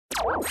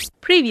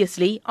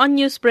Previously on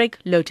Newsbreak,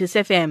 Lotus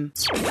FM.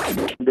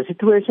 The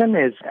situation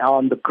is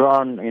on the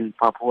ground in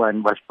Papua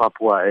and West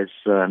Papua is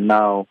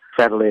now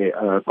fairly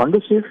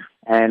conducive,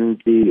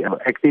 and the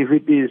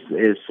activities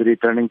is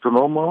returning to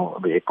normal.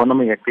 The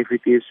economic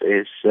activities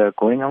is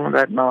going on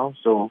right now,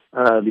 so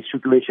the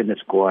situation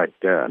is quite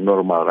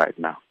normal right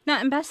now. Now,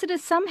 Ambassador,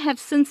 some have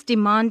since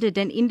demanded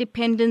an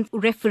independent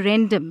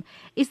referendum.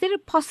 Is there a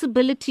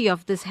possibility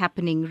of this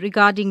happening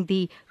regarding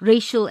the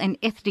racial and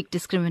ethnic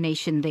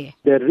discrimination there?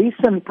 The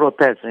recent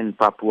protests in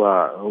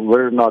Papua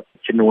were not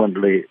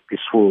genuinely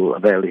peaceful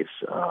rallies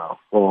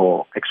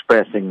for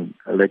expressing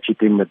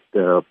legitimate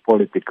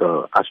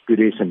political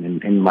aspiration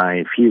in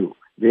my view.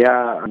 They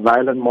are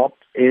violent mobs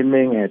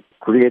aiming at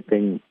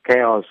creating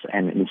chaos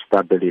and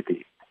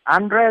instability.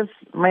 Unrest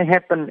may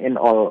happen in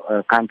all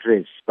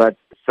countries, but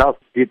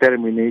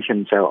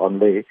self-determination shall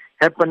only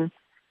happen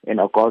in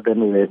accordance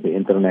with the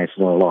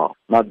international law,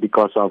 not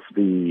because of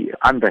the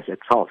unrest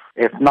itself.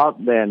 If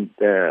not, then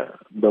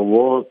the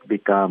world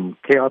become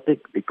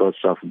chaotic because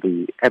of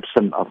the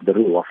absence of the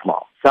rule of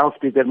law.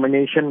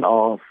 Self-determination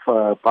of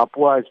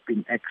Papua has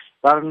been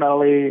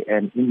externally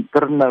and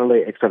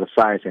internally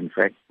exercised. In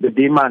fact, the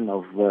demand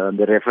of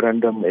the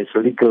referendum is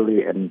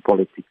legally and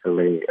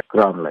politically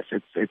groundless.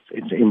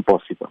 It's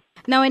impossible.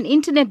 Now, an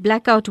internet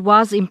blackout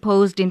was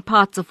imposed in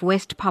parts of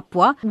West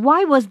Papua.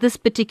 Why was this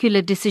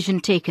particular decision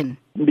taken?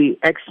 The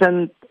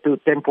action to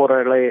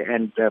temporarily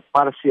and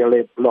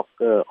partially block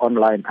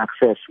online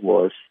access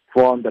was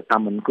for the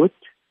common good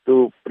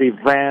to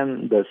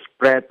prevent the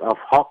spread of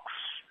hoax,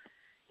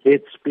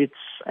 hate speech,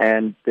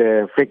 and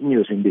fake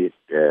news indeed.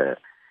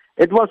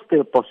 It was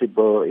still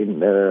possible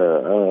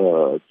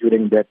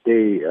during that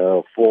day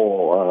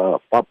for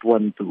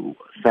Papuan to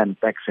send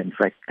text, in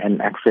fact,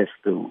 and access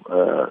to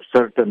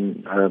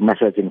certain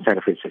messaging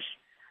services.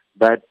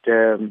 But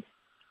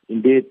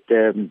indeed,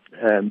 the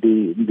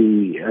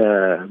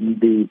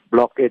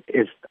blockade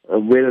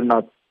will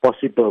not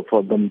possible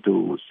for them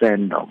to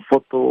send a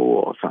photo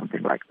or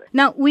something like that.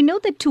 Now, we know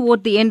that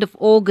toward the end of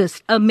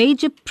August, a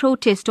major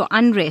protest or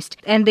unrest,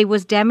 and there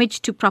was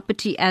damage to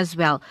property as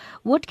well.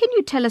 What can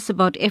you tell us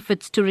about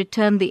efforts to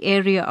return the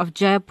area of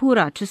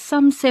Jayapura to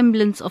some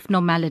semblance of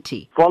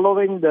normality?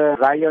 Following the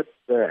riot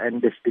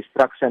and this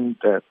destruction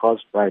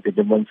caused by the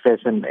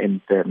demonstration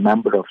in a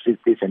number of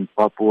cities in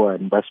Papua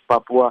and West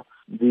Papua,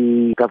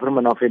 the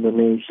government of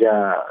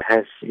Indonesia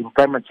has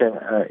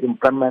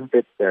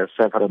implemented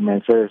several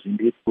measures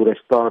indeed to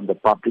restore the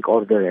public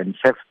order and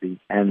safety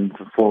and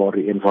for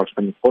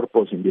reinforcement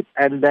purpose indeed.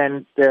 And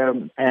then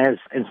as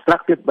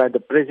instructed by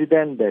the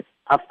president that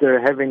after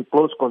having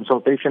close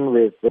consultation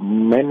with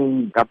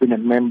many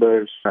cabinet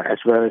members as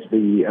well as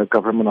the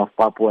government of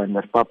Papua and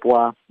West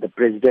Papua, the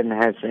president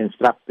has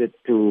instructed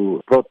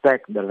to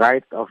protect the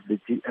right of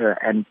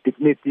and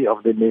dignity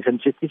of the nation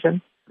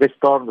citizen,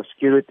 restore the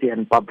security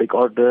and public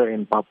order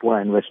in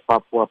Papua and West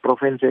Papua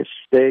provinces,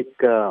 take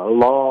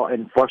law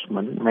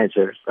enforcement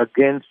measures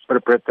against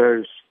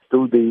perpetrators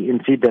to the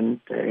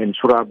incident in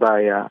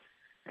Surabaya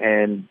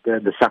and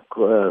the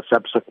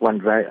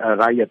subsequent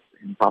riot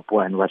in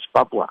Papua and West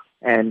Papua.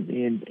 And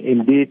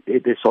indeed,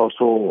 it is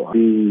also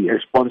the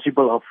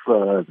responsible of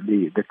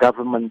the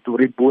government to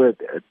rebuild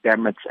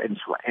damaged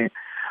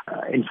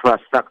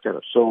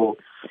infrastructure. So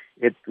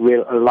it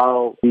will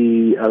allow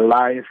the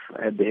life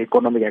and the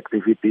economic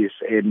activities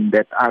in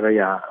that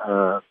area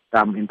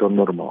come into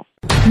normal.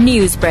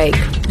 Newsbreak,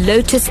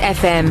 Lotus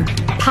FM,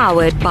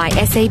 powered by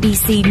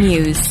SABC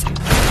News.